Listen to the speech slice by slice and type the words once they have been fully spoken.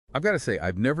I've got to say,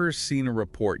 I've never seen a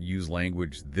report use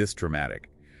language this dramatic.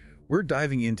 We're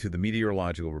diving into the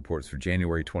meteorological reports for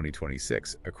January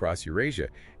 2026 across Eurasia,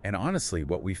 and honestly,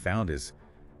 what we found is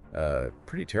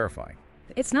pretty terrifying.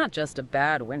 It's not just a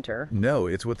bad winter. No,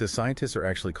 it's what the scientists are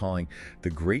actually calling the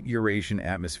Great Eurasian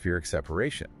Atmospheric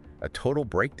Separation. A total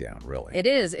breakdown, really. It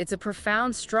is. It's a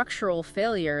profound structural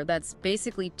failure that's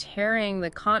basically tearing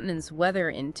the continent's weather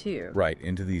in two. Right,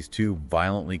 into these two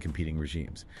violently competing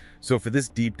regimes. So for this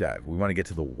deep dive, we want to get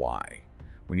to the why.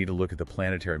 We need to look at the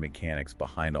planetary mechanics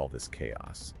behind all this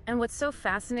chaos. And what's so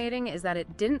fascinating is that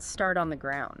it didn't start on the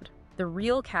ground. The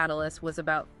real catalyst was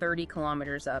about 30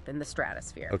 kilometers up in the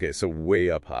stratosphere. Okay, so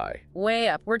way up high. Way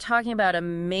up. We're talking about a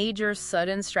major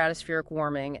sudden stratospheric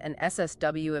warming, an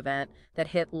SSW event that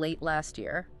hit late last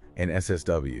year. An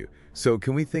SSW. So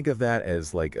can we think of that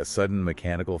as like a sudden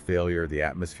mechanical failure, the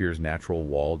atmosphere's natural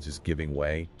wall just giving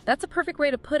way? That's a perfect way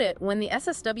to put it. When the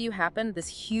SSW happened, this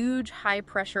huge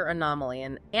high-pressure anomaly,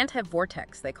 an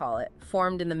anti-vortex they call it,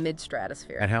 formed in the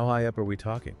mid-stratosphere. And how high up are we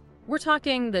talking? We're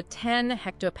talking the 10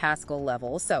 hectopascal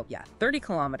level, so yeah, 30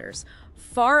 kilometers,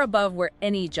 far above where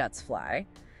any jets fly.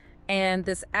 And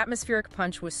this atmospheric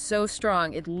punch was so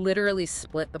strong, it literally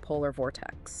split the polar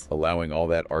vortex. Allowing all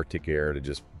that Arctic air to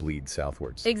just bleed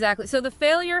southwards. Exactly. So the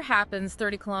failure happens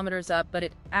 30 kilometers up, but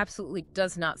it absolutely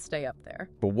does not stay up there.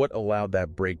 But what allowed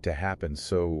that break to happen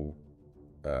so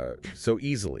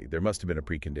easily? There must have been a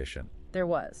precondition. There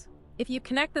was. If you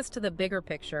connect this to the bigger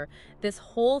picture, this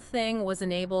whole thing was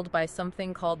enabled by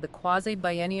something called the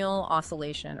quasi-biennial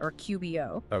oscillation, or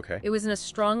QBO. Okay. It was in a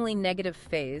strongly negative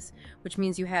phase, which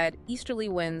means you had easterly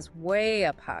winds way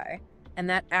up high, and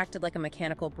that acted like a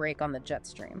mechanical brake on the jet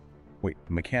stream. Wait,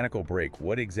 mechanical brake,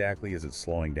 what exactly is it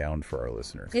slowing down for our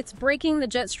listeners? It's breaking the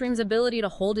jet stream's ability to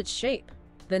hold its shape.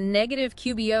 The negative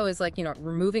QBO is like,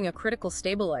 removing a critical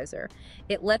stabilizer.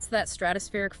 It lets that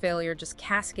stratospheric failure just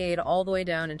cascade all the way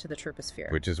down into the troposphere.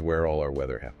 Which is where all our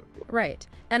weather happened. Right.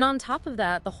 And on top of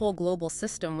that, the whole global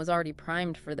system was already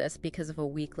primed for this because of a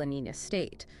weak La Nina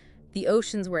state. The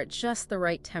oceans were at just the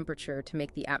right temperature to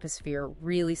make the atmosphere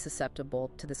really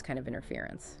susceptible to this kind of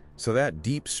interference. So that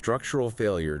deep structural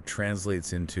failure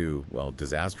translates into, well,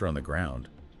 disaster on the ground.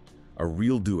 A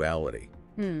real duality.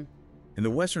 In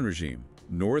the Western regime,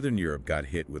 Northern Europe got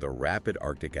hit with a rapid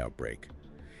Arctic outbreak.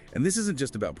 And this isn't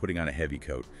just about putting on a heavy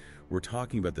coat. We're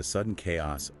talking about the sudden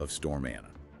chaos of Storm Anna.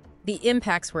 The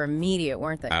impacts were immediate,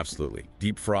 weren't they? Absolutely.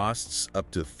 Deep frosts,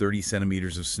 up to 30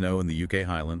 centimeters of snow in the UK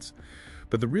Highlands.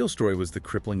 But the real story was the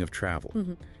crippling of travel.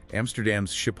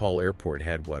 Amsterdam's Schiphol Airport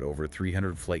had, over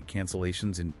 300 flight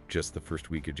cancellations in just the first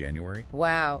week of January?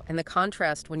 Wow, and the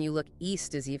contrast when you look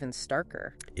east is even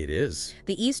starker. It is.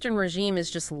 The eastern regime is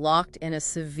just locked in a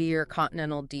severe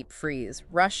continental deep freeze.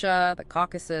 Russia, the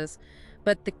Caucasus.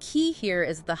 But the key here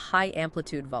is the high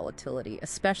amplitude volatility,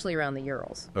 especially around the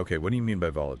Urals. Okay, what do you mean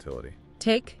by volatility?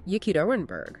 Take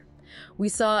Yekaterinburg. We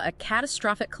saw a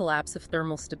catastrophic collapse of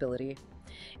thermal stability.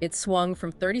 It swung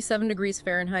from 37 degrees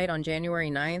Fahrenheit on January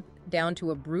 9th down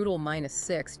to a brutal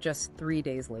 -6 just 3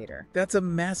 days later. That's a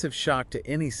massive shock to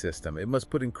any system. It must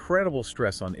put incredible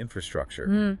stress on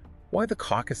infrastructure. Why the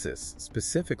Caucasus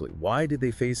specifically? Why did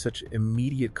they face such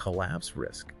immediate collapse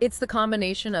risk? It's the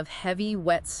combination of heavy,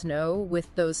 wet snow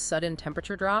with those sudden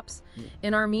temperature drops.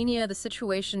 In Armenia, the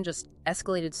situation just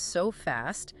escalated so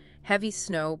fast. Heavy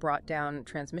snow brought down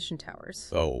transmission towers.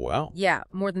 Oh, wow. Yeah,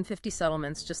 more than 50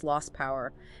 settlements just lost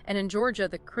power. And in Georgia,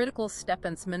 the critical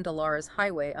Stepantsminda-Lares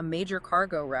highway, a major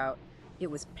cargo route, it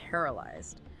was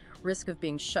paralyzed. Risk of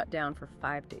being shut down for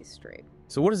 5 days straight.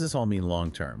 So what does this all mean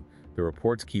long term? The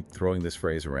reports keep throwing this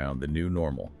phrase around, the new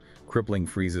normal. Crippling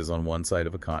freezes on one side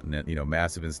of a continent,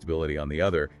 massive instability on the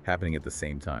other, happening at the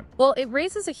same time. Well, it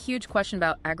raises a huge question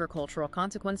about agricultural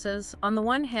consequences. On the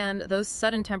one hand, those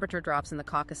sudden temperature drops in the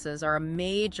Caucasus are a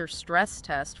major stress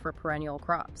test for perennial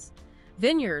crops.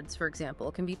 Vineyards, for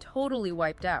example, can be totally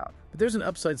wiped out. But there's an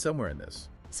upside somewhere in this.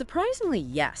 Surprisingly,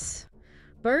 yes.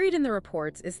 Buried in the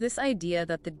reports is this idea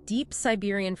that the deep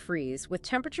Siberian freeze, with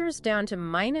temperatures down to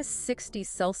 -60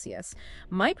 Celsius,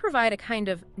 might provide a kind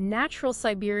of natural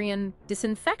Siberian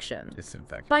disinfection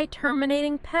by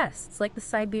terminating pests like the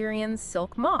Siberian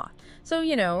silk moth. So,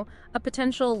 a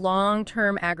potential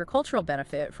long-term agricultural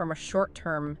benefit from a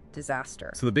short-term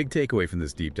disaster. So the big takeaway from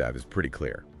this deep dive is pretty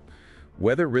clear.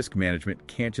 Weather risk management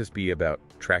can't just be about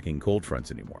tracking cold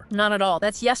fronts anymore. Not at all.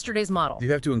 That's yesterday's model.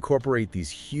 You have to incorporate these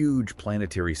huge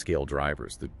planetary scale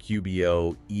drivers, the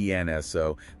QBO,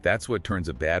 ENSO. That's what turns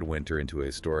a bad winter into a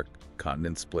historic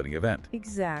continent-splitting event.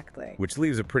 Exactly. Which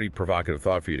leaves a pretty provocative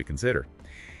thought for you to consider.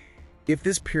 If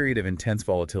this period of intense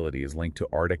volatility is linked to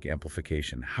Arctic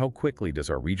amplification, how quickly does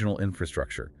our regional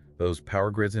infrastructure, those power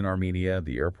grids in Armenia,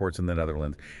 the airports in the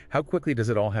Netherlands, how quickly does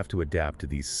it all have to adapt to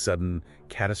these sudden,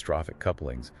 catastrophic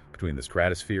couplings between the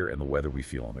stratosphere and the weather we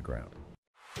feel on the ground?